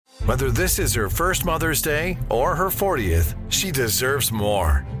Whether this is her first Mother's Day or her 40th, she deserves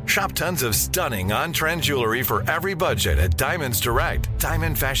more. Shop tons of stunning on-trend jewelry for every budget at Diamonds Direct.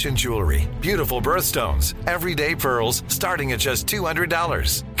 Diamond fashion jewelry, beautiful birthstones, everyday pearls starting at just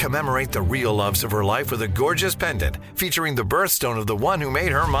 $200. Commemorate the real loves of her life with a gorgeous pendant featuring the birthstone of the one who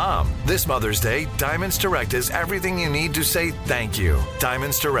made her mom. This Mother's Day, Diamonds Direct is everything you need to say thank you.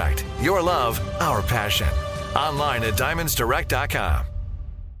 Diamonds Direct. Your love, our passion. Online at diamondsdirect.com.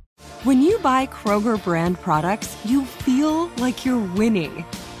 When you buy Kroger brand products, you feel like you're winning.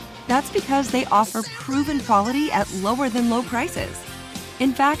 That's because they offer proven quality at lower than low prices.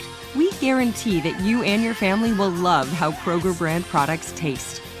 In fact, we guarantee that you and your family will love how Kroger brand products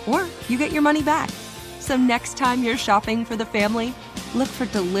taste, or you get your money back. So next time you're shopping for the family, look for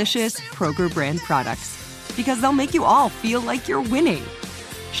delicious Kroger brand products, because they'll make you all feel like you're winning.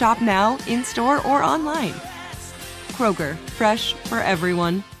 Shop now, in-store, or online. Kroger, fresh for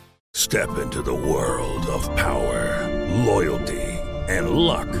everyone. Step into the world of power, loyalty, and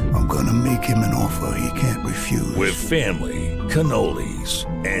luck. I'm gonna make him an offer he can't refuse. With family, cannolis,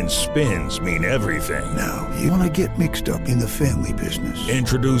 and spins mean everything. Now, you wanna get mixed up in the family business.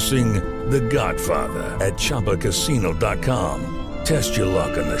 Introducing The Godfather at ChumbaCasino.com. Test your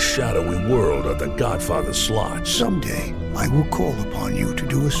luck in the shadowy world of The Godfather slot. Someday, I will call upon you to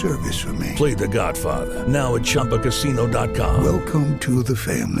do a service for me. Play The Godfather, now at ChumbaCasino.com. Welcome to the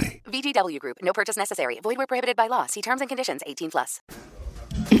family. VGW Group. No purchase necessary. Void where prohibited by law. See terms and conditions. 18+.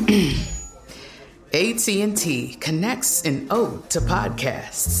 AT&T connects an ode to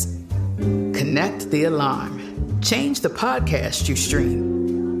podcasts. Connect the alarm. Change the podcast you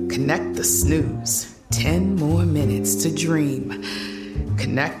stream. Connect the snooze. 10 more minutes to dream.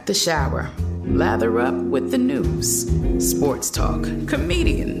 Connect the shower. Lather up with the news. Sports talk,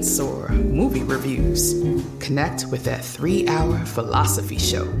 comedians, or movie reviews. Connect with that 3-hour philosophy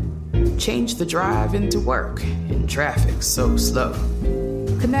show. Change the drive into work in traffic so slow.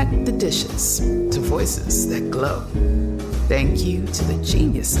 Connect the dishes to voices that glow. Thank you to the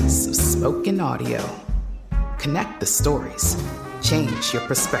geniuses of spoken audio. Connect the stories. Change your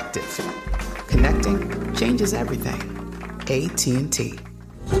perspective. Connecting changes everything. AT&T.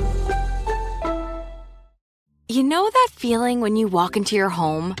 You know that feeling when you walk into your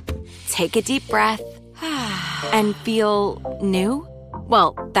home, take a deep breath, and feel new?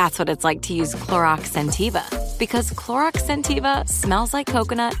 Well, that's what it's like to use Clorox Scentiva. Because Clorox Scentiva smells like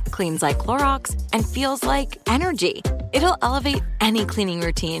coconut, cleans like Clorox, and feels like energy. It'll elevate any cleaning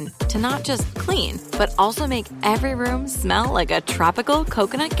routine to not just clean, but also make every room smell like a tropical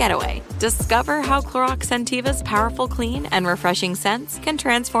coconut getaway. Discover how Clorox Scentiva's powerful clean and refreshing scents can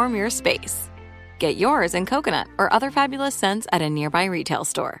transform your space. Get yours in coconut or other fabulous scents at a nearby retail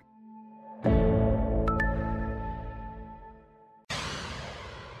store.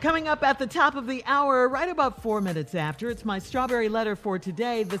 Coming up at the top of the hour, right about 4 minutes after, it's my strawberry letter for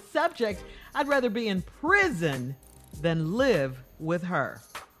today. The subject, I'd rather be in prison than live with her.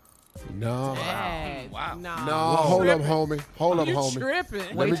 No. Hey, wow. No, hold up, homie. Hold up, You homie. tripping.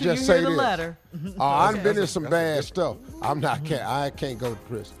 Let me Wait till just you say hear the this. letter. I've been in some bad stuff. I can't go to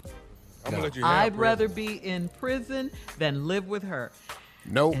prison. I'm gonna let you have I'd prison. rather be in prison than live with her.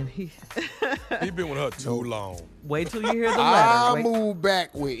 Nope. And he been with her too long. wait till you hear the letter. I'll Wait. move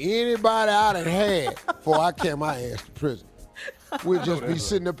back with anybody I done had before I carry my ass to prison. We'll just be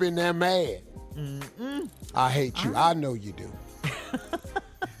sitting up in there mad. I hate you. I know you do.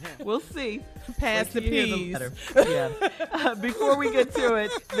 We'll see. Pass Wait the till you hear peas. letter. Yeah. Before we get to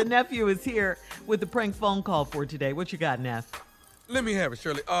it, the nephew is here with the prank phone call for today. What you got, Neff? Let me have it,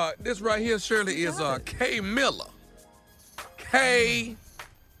 Shirley. This right here, Shirley, is Kay Miller. Kay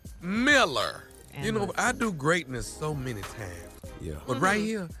Miller. You know, I do greatness so many times. Yeah. But right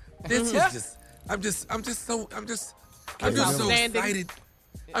here, this is just I'm just so outstanding. excited.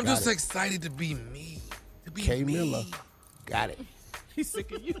 I'm just excited to be me. To be Kay me. Miller. Got it. He's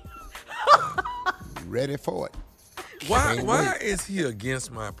sick of you. Ready for it. Why Can't wait. is he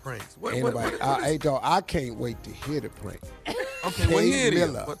against my pranks? Anybody? Hey, dog, I can't wait to hear the prank. Okay, well here it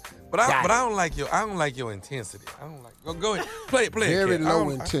is. Miller. But I don't like your intensity. I don't like. Go ahead. Play it. Very Kat. low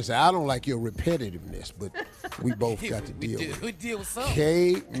intensity. I don't like your repetitiveness, but we both got to deal with it. We deal with something.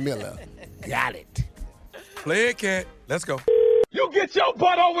 Kay Miller. Got it. Play it, Cat. Let's go. You get your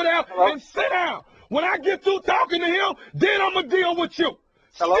butt over there and sit down. When I get through talking to him, then I'm going to deal with you.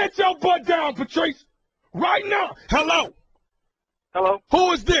 Sit your butt down, Patrice. Right now. Hello. Hello.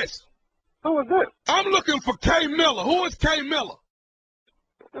 Who is this? Who is this? I'm looking for Kay Miller. Who is Kay Miller?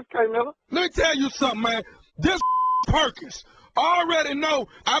 This Kay Miller. Let me tell you something, man. This Perkins. I already know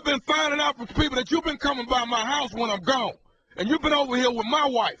I've been finding out from people that you've been coming by my house when I'm gone. And you've been over here with my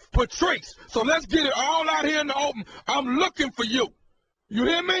wife, Patrice. So let's get it all out here in the open. I'm looking for you. You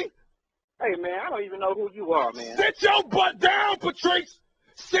hear me? Hey, man, I don't even know who you are, man. Sit your butt down, Patrice.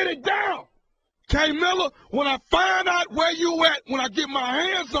 Sit it down. K. Miller, when I find out where you at, when I get my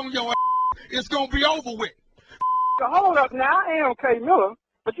hands on your ass, it's going to be over with. So hold up now. I am K. Miller,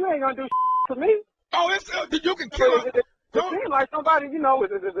 but you ain't going to do to me. Oh, you can kill her. It seems like somebody, is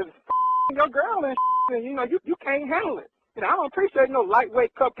your girl and you can't handle it. I don't appreciate no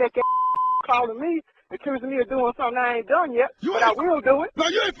lightweight cupcake calling me, accusing me of doing something I ain't done yet, but I will do it. No,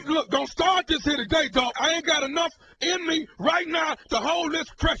 you ain't, look, don't start this here today, dog. I ain't got enough in me right now to hold this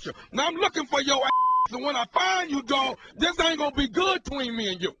pressure. Now, I'm looking for your ass, and when I find you, dog, this ain't going to be good between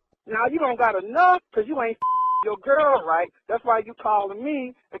me and you. Now, you don't got enough because you ain't your girl right. That's why you calling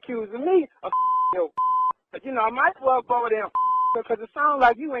me, accusing me of your. But, I might as well go over there and because it sounds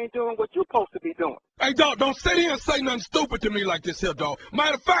like you ain't doing what you supposed to be doing. Hey, dog, don't sit here and say nothing stupid to me like this here, dog.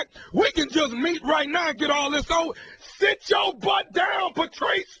 Matter of fact, we can just meet right now and get all this over. Sit your butt down,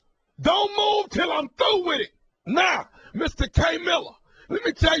 Patrice. Don't move till I'm through with it. Now, Mr. K. Miller, let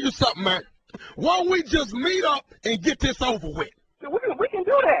me tell you something, man. Why don't we just meet up and get this over with? So we can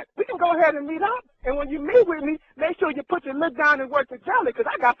do that. We can go ahead and meet up. And when you meet with me, make sure you put your lip down and work your jelly because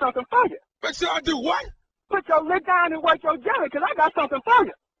I got something for you. Make sure I do what? Put your lip down and work your jelly because I got something for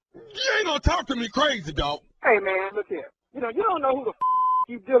you. You ain't going to talk to me crazy, dog. Hey, man, look here. You don't know who the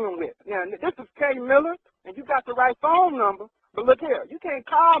you dealing with. Now, this is K. Miller, and you got the right phone number. But look here, you can't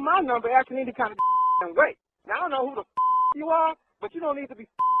call my number asking any kind of way. Now, I don't know who the you are, but you don't need to be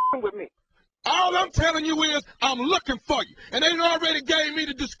with me. All I'm telling you is I'm looking for you. And they already gave me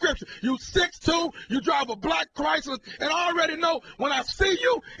the description. You 6'2", you drive a black Chrysler, and I already know when I see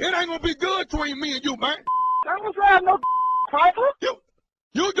you, it ain't going to be good between me and you, man. I don't drive no Chrysler.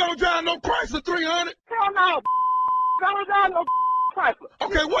 You don't drive no Chrysler 300? Hell no. I don't drive no Chrysler.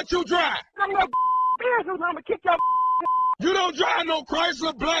 Okay, what you drive? I'm no business. I'm going to kick your You don't drive no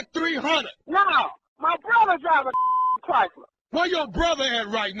Chrysler Black 300? No. My brother drives a Chrysler. Where your brother at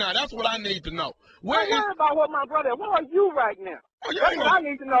right now? That's what I need to know. Don't worry about what my brother is. Where are you right now? Oh, that's what I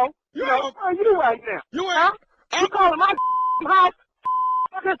need to know. Where are you right now? You ain't. You calling my house?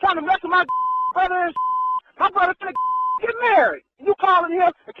 I'm just trying to mess with my brother and my brother finna get married. You calling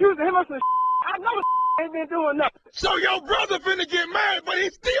him, accusing him of some I know ain't been doing nothing. So your brother finna get married, but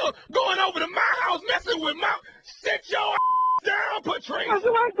he's still going over to my house messing with my... Sit your down, Patrice. Because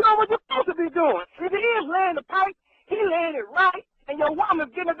you ain't doing what you're supposed to be doing. If he is laying the pipe, he laying it right, and your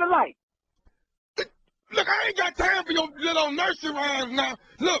woman's getting the light. Look, I ain't got time for your little nursery rhymes now.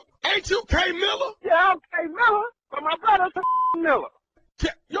 Look, ain't you K. Miller? Yeah, I'm K. Miller, but my brother's Miller.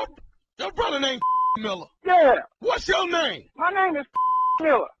 Your brother named Miller? Yeah. What's your name? My name is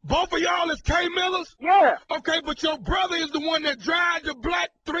Miller. Both of y'all is K. Millers? Yeah. Okay, but your brother is the one that drives the black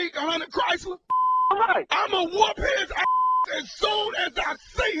 300 Chrysler? All right. I'ma whoop his ass as soon as I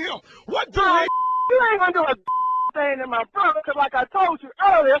see him. What do you ain't gonna do a thing to my brother, because like I told you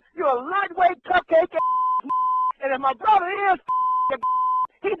earlier, you're a lightweight cupcake and if my brother is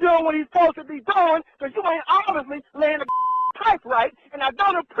he's doing what he's supposed to be doing, because you ain't obviously laying the pipe right, and I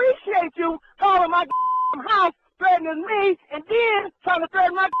don't appreciate you calling my house, threatening me, and then trying to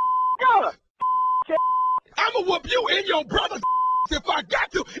threaten my daughter. I'ma whoop you and your brother if I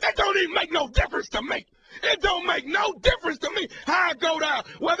got to. It don't even make no difference to me. It don't make no difference to me how I go down,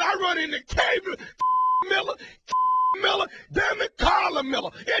 whether I run into K. Miller, damn it, Carla Miller.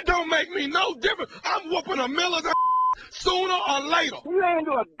 It don't make me no difference. I'm whooping a Miller's sooner or later. You ain't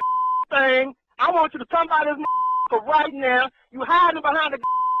doing a thing. I want you to come by this for right now. You hiding behind the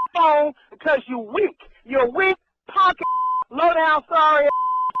phone because you weak. You're weak, pocket, low down, sorry.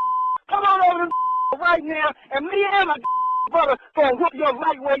 Come on over this right now, and me and my brother gonna whoop your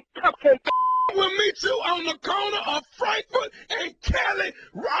lightweight cupcake. We'll meet you on the corner of Frankfurt and Kelly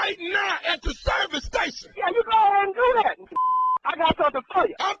right now at the service station. Yeah, you go ahead and do that. I got something for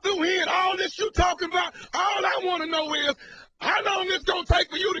you. I'm through hearing all this you talking about. All I want to know is how long it's going to take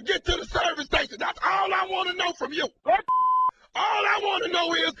for you to get to the service station. That's all I want to know from you. What? All I want to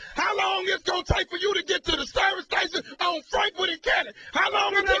know is how long it's going to take for you to get to the service station on Frankfurt and Kelly. How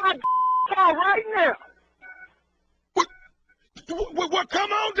long it take? Call right now. Well,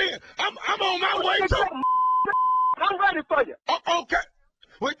 come on then. I'm on my way to. I'm ready for you. Okay.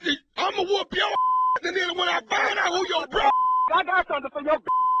 Well, I'm going to whoop your and then when I find out who your brother. I got something for your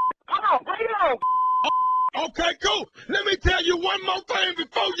Come on, bring it on. Okay, cool. Let me tell you one more thing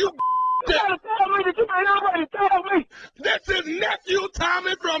before you. You gotta tell me that you ain't already told me. This is Nephew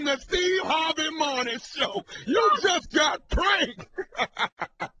Tommy from the Steve Harvey Morning Show. You just got pranked.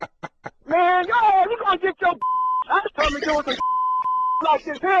 Man, go ahead. You gonna get your I just told me doing some like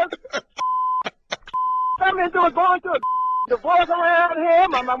this here. Something to do with going through a divorce around here.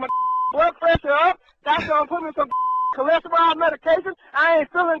 My blood pressure up. Doctor put me some cholesterol medication. I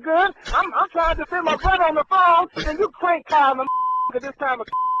ain't feeling good. I'm trying to defend my brother on the phone, and you crank calling him at this time of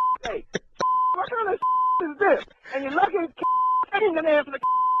day. What kind of is this? And you're lucky you can answer the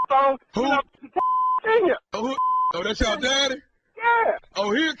phone. Who? You know, senior. Oh, that's your daddy? Yeah.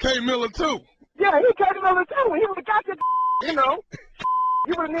 Oh, he's K. Miller, too. Yeah, he came over too. He would have got your, you know.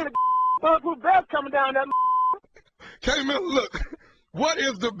 You would have needed bulletproof vest coming down that. K. Miller, look. What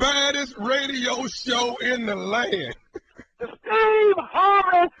is the baddest radio show in the land? The Steve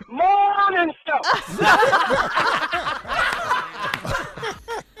Harvey Morning Show.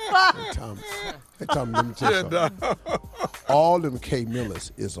 Hey, Tom, let me tell you something. All them K.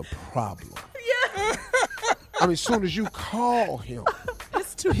 Millers is a problem. Yeah. I mean, as soon as you call him,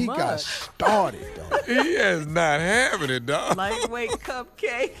 he much. got started, dog. He is not having it, dog. Lightweight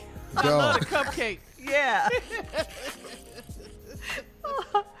cupcake. I Dog. love a cupcake. Yeah.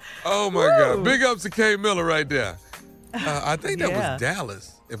 Oh, my God. Big ups to K. Miller right there. I think that was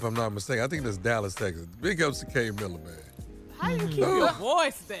Dallas, if I'm not mistaken. I think that's Dallas, Texas. Big ups to K. Miller, man. How you keep your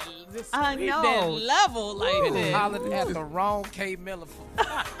voice that I know. that level like Been that? hollering at the wrong K. Miller for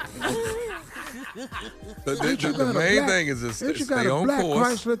The main thing is to Ain't you stay got a on black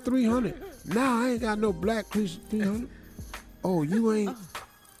course. Chrysler 300? Nah, I ain't got no black Chrysler 300. Oh, you ain't.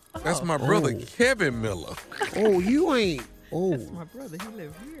 That's my brother, Kevin Miller. Oh, you ain't. Oh. That's my brother. He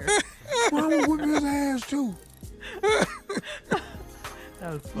live here. Well, I'm gonna whip his ass, too.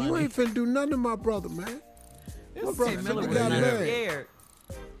 That was funny. You ain't finna do nothing to my brother, man. My brother K. Miller finna was got not mad. scared.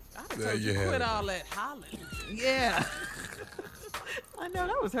 I There told you you have quit it. all that hollering. Yeah. I know,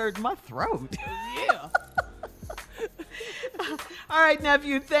 that was hurting my throat. Yeah. All right,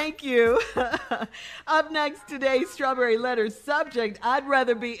 nephew, thank you. Up next, today's Strawberry Letter subject, I'd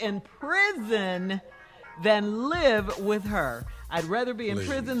rather be in prison than live with her. I'd rather be in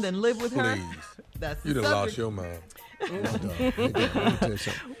prison than live with her. That's the You done subject. lost your mind. Let me tell you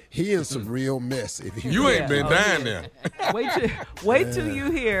something. He in some real mess. If he You ain't been down there. Wait till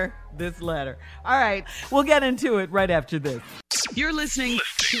you hear this letter. All right, we'll get into it right after this. You're listening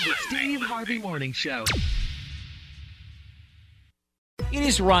to the Steve Harvey Morning Show. It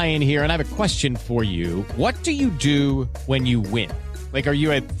is Ryan here, and I have a question for you. What do you do when you win? Like, are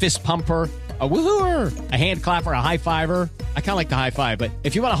you a fist pumper, a woo-hooer, a hand clapper, a high fiver? I kind of like the high five, but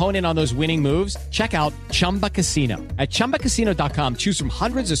if you want to hone in on those winning moves, check out Chumba Casino. At ChumbaCasino.com, choose from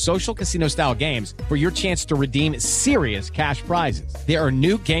hundreds of social casino-style games for your chance to redeem serious cash prizes. There are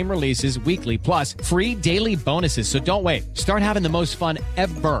new game releases weekly, plus free daily bonuses, so don't wait. Start having the most fun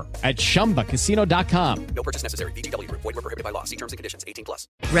ever at ChumbaCasino.com. No purchase necessary. VGW Group. Void where prohibited by law. See terms and conditions. 18+.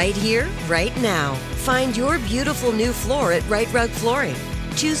 Right here, right now. Find your beautiful new floor at Right Rug Flooring.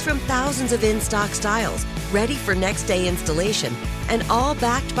 Choose from thousands of in-stock styles, ready for next day installation, and all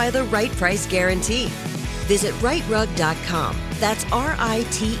backed by the right price guarantee. Visit rightrug.com. That's RITERUG.com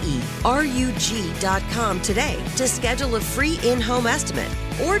today to schedule a free in-home estimate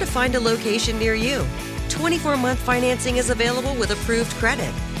or to find a location near you. 24-month financing is available with approved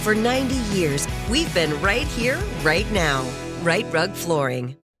credit. For 90 years, we've been right here, right now. Right Rug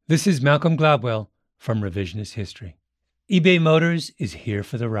Flooring. This is Malcolm Gladwell from Revisionist History. eBay Motors is here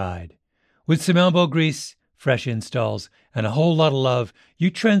for the ride. With some elbow grease, fresh installs, and a whole lot of love, you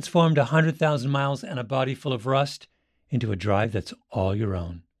transformed 100,000 miles and a body full of rust into a drive that's all your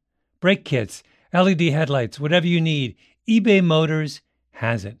own. Brake kits, LED headlights, whatever you need, eBay Motors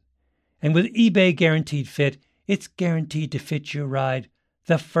has it. And with eBay Guaranteed Fit, it's guaranteed to fit your ride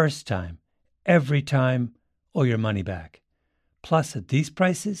the first time, every time, or your money back. Plus, at these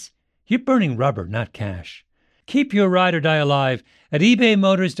prices, you're burning rubber, not cash. Keep your ride or die alive at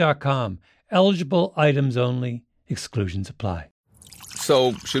ebaymotors.com. Eligible items only. Exclusions apply.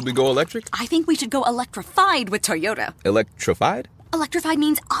 So, should we go electric? I think we should go electrified with Toyota. Electrified? Electrified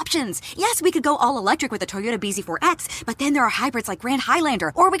means options. Yes, we could go all electric with the Toyota BZ4X, but then there are hybrids like Grand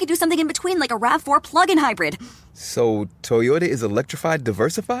Highlander, or we could do something in between like a RAV4 plug-in hybrid. So, Toyota is electrified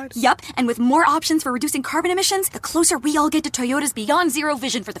diversified? Yup, and with more options for reducing carbon emissions, the closer we all get to Toyota's Beyond Zero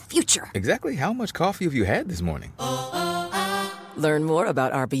vision for the future. Exactly how much coffee have you had this morning? Learn more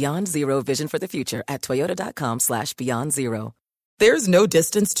about our Beyond Zero vision for the future at toyota.com/Beyond Zero. There's no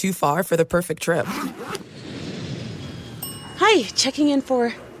distance too far for the perfect trip. Hi, checking in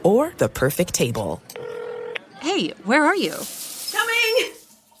for... Or the perfect table. Hey, where are you? Coming!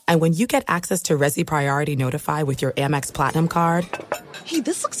 And when you get access to Resi Priority Notify with your Amex Platinum card... Hey,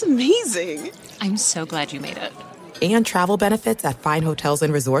 this looks amazing! I'm so glad you made it. And travel benefits at fine hotels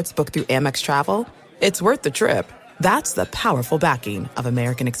and resorts booked through Amex Travel, it's worth the trip. That's the powerful backing of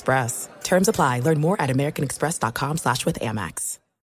American Express. Terms apply. Learn more at americanexpress.com/withAmex.